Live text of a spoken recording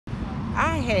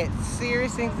I had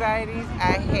serious anxieties.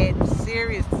 I had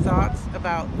serious thoughts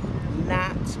about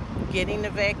not getting the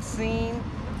vaccine.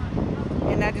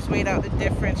 And I just weighed out the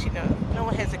difference. You know, no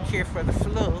one has a cure for the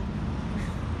flu.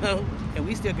 And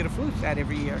we still get a flu shot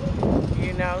every year.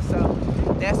 You know, so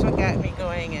that's what got me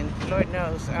going. And Lord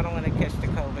knows I don't want to catch the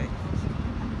COVID.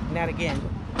 Not again.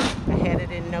 I had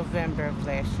it in November of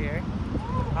last year.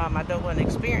 I don't want to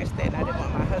experience that, and I didn't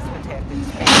want my husband to have to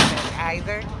experience that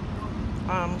either.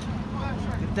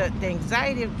 The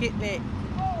anxiety of getting it,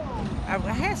 I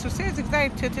had some serious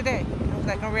anxiety till today. I was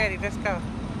like, I'm ready, let's go.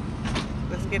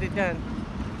 Let's get it done.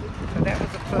 So that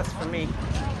was a plus for me.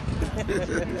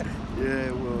 Yeah,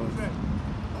 it was.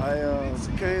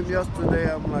 I came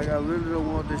yesterday, I'm like, I really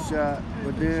don't want this shot,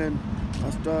 but then I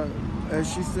started,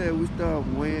 as she said, we started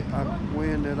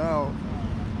weighing it out,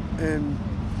 and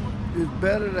it's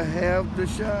better to have the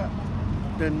shot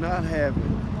than not have it.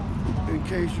 In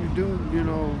case you do, you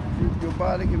know, your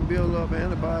body can build up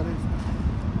antibodies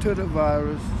to the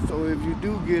virus, so if you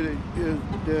do get it,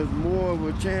 there's more of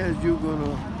a chance you're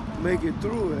gonna make it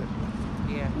through it.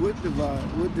 Yeah. With the virus,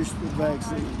 with the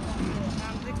vaccine.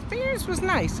 The experience was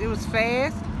nice. It was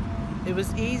fast. It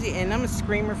was easy, and I'm a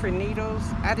screamer for needles.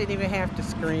 I didn't even have to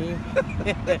scream.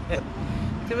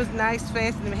 It was nice,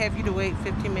 fast, and have you to wait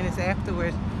 15 minutes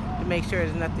afterwards to make sure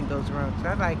that nothing goes wrong. So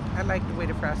I like the way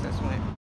the process went.